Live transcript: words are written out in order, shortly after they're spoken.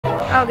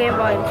Oh, game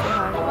volume too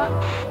high.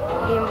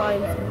 Game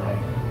volume too high.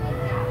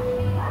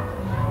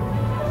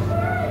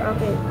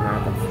 Okay,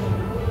 now that's...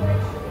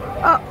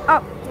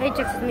 Oh, hey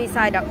chicks, it's me,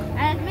 Psyduck.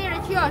 And it's me,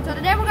 Richio. So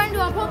today we're going to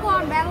do a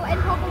Pokemon battle in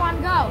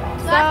Pokemon Go.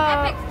 So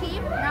that's Epic's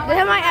team. Now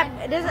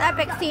this is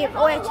Epic's team.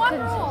 Oh, Wait,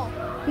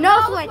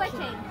 no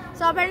switching.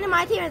 So apparently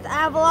my team is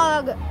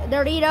Avalugg,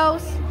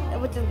 Doritos,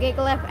 which is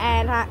Gigalith,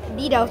 and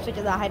Didos, which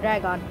is a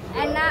Hydreigon.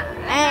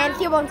 And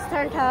Cubone's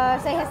turn to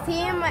say his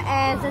team,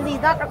 and since he's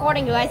not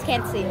recording, you guys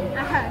can't see.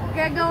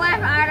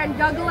 Gigalith, Iron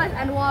Jugulis,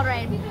 and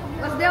Walrein.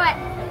 Let's do it.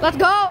 Let's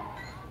go!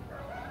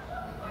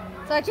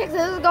 So chicks,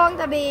 this is going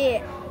to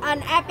be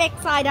an epic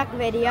Psyduck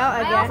video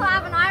again. I also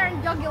have an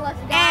Iron Jugulis,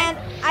 guys. And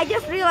I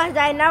just realized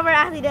that I never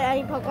actually did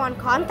any Pokemon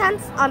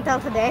contents until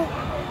today.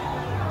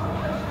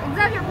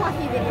 Except your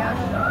plushie videos.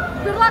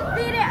 Good luck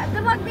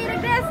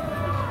beating this.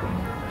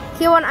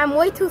 Q1, I'm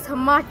way too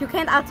smart. You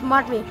can't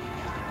outsmart me.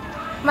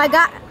 My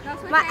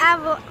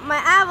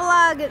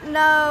Avalugg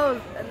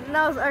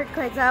knows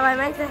Earthquake, so I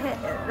meant to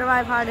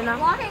revive hard enough.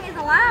 Blocking is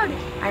allowed.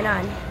 I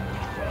know.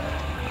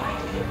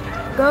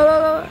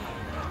 Go.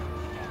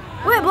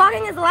 Wait,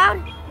 blocking is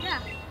allowed? Yeah.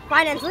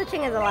 Fine, and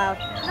switching is allowed.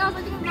 No,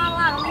 switching is not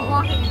allowed. Only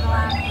blocking is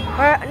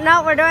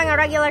allowed. We're doing a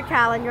regular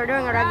challenge. We're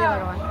doing a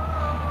regular one.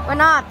 We're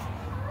not.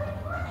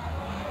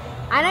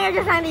 I know you're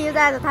just trying to use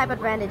that as a type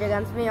advantage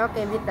against me.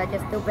 Okay, beat that, you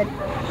stupid.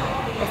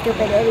 You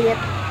stupid idiot.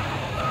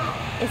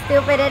 You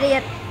stupid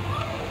idiot.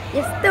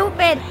 You're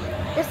stupid.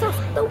 You're so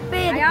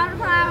stupid. I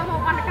also have a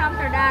Pokemon to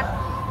counter that.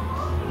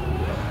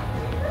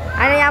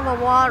 I know you have a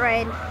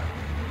Walrein.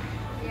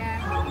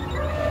 Yeah.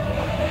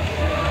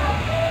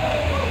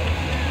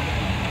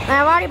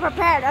 I've already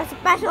prepared a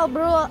special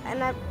brew,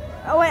 and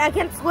oh wait, I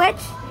can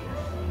switch?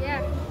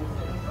 Yeah.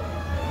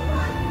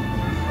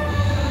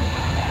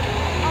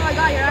 Oh my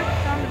god, you're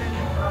actually stronger than me.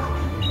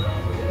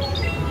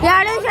 Yeah,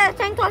 I didn't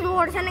say 10,000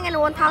 water, sending in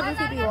 1,000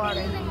 CP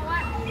water.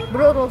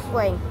 Brutal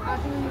swing.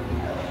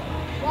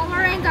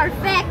 Wolverines are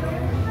thick.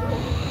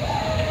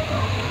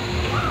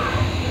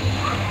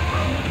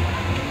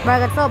 But I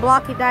could still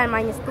block, keep that in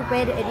mind, you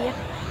stupid idiot.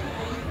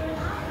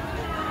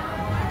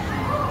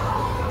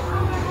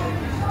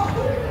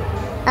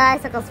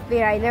 Icicle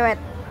Spear, I knew it.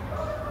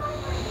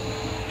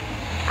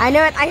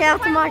 I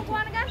have too much.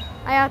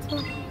 I have too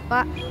much.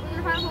 What?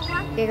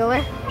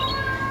 Gigalith.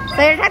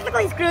 So you're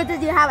technically screwed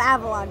since you have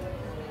Avalugg.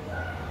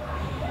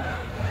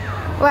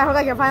 Wait, I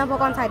forgot your final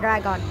Pokemon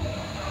Hydreigon.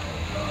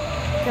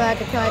 Kill it.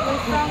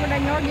 Stronger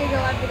than your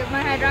Gigalith because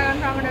my Hydreigon is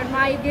stronger than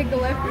my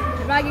Gigalith.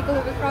 And my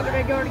Gigalith is stronger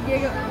than your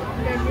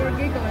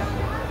Gigalith.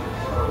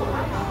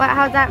 What?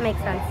 How does that make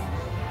sense?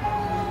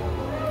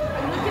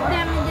 Look at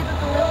them and get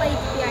the little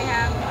HP I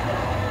have.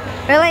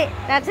 Really?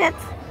 That's it?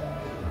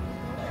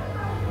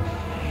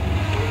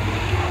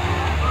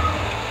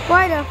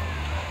 Why the?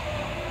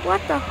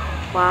 What the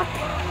fuck?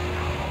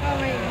 Oh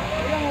wait,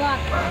 you're doing a lot.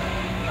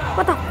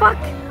 What the fuck?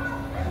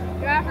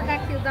 Your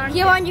Aphrodite is darn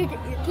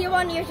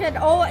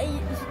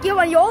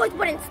Q1, you always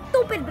put in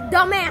stupid,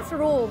 dumbass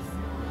rules.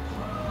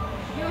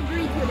 You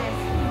agreed to this.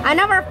 I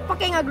never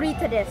fucking agreed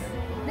to this.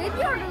 Maybe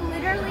you're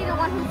literally the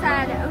one who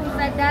said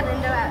that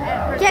in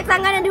the Chicks,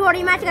 I'm gonna do a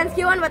rematch against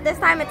Q1, but this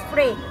time it's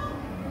free.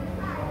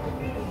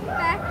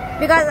 Okay.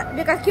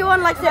 Because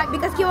Q1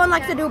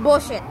 likes to do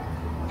bullshit.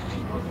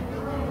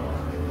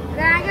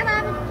 Then I guess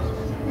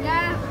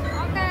yeah,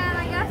 okay,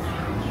 I guess.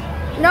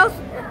 No.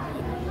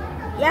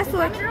 Yes,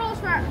 switch.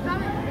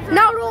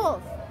 No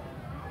rules.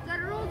 The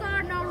rules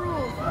are no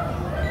rules.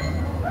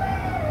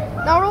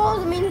 No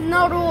rules means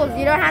no rules.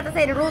 You don't have to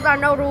say the rules are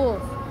no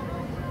rules.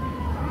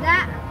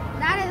 That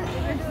is.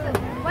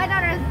 Wait, no,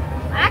 there's.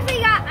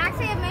 Actually,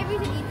 maybe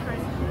we should eat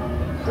first.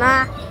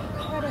 Nah.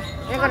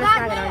 You're gonna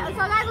snag it on. So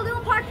guys, we'll do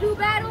a part 2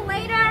 battle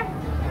later.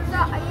 So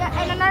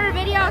yeah, in another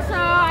video. So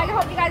I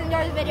hope you guys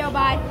enjoyed this video.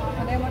 Bye.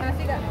 And then when I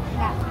see that.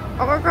 Yeah.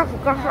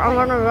 I'm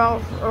gonna roll.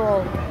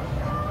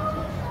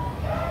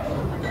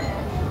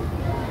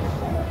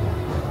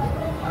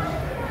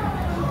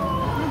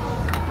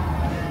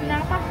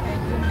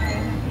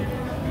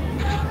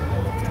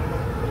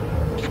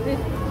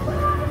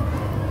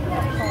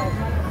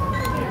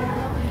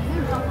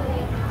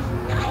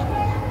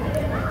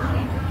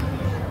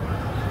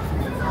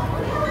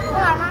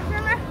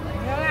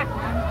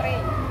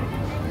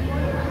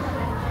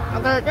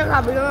 Okay, just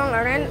I'll be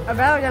doing a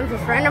battle against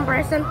this random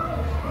person,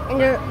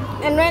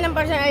 and random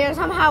person you're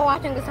somehow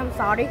watching this. I'm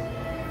sorry.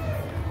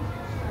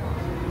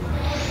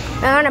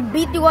 I'm gonna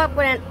beat you up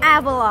with an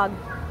Avalugg.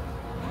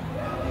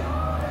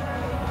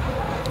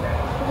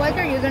 What's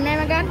your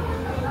username again?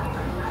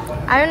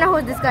 I don't know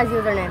who's this guy's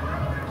username.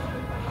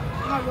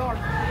 Not yours.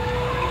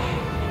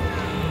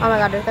 Oh my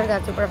god, this guy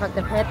got super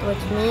effective hit,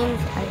 which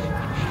means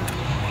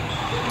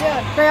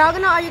Dude.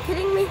 Diagonal, are you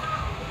kidding me?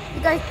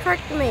 You guys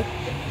tricked me.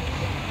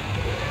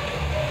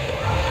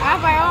 I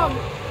have my own.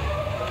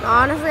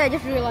 Honestly, I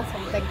just realized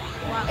something.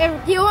 Wow. If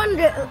Q1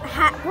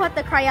 put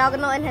the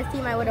Cryogonal in his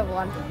team, I would have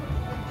won.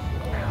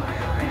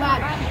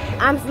 But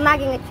I'm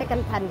snagging a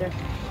chicken tender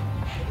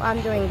while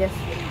I'm doing this.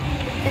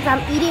 Because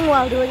I'm eating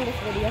while doing this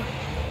video.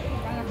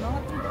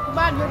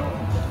 But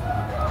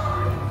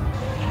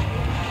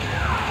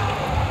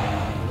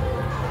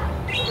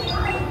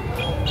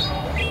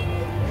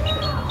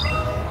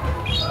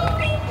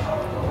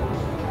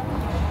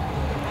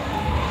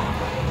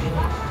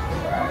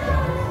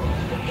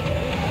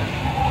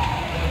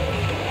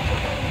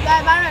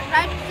about it,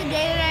 right? The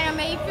dated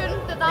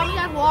animation, the zombies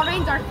have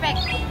Wolverines are fake.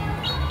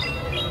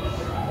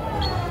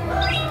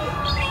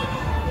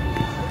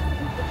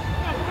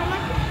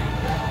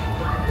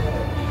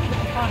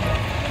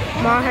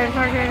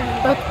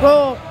 Let's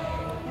go.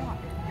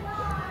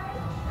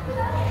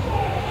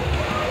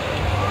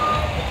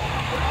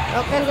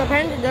 Okay, so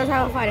apparently it does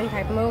have a fighting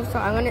type move, so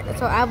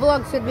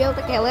Avalok should be able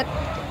to kill it.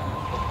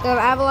 Because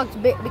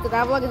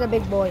Avalok is a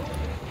big boy.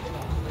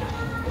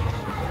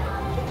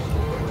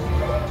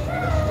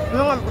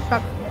 No one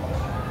protect.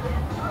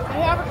 Have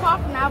you ever caught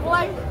an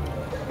avalanche?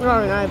 No,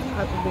 I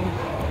have to be.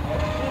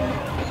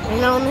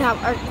 And I only have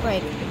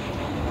Earthquake.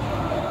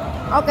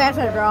 Okay, that's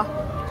a draw.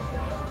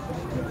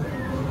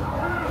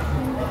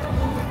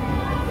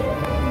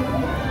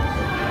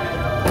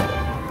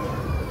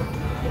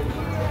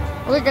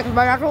 Okay, but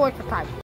that's a waste of time.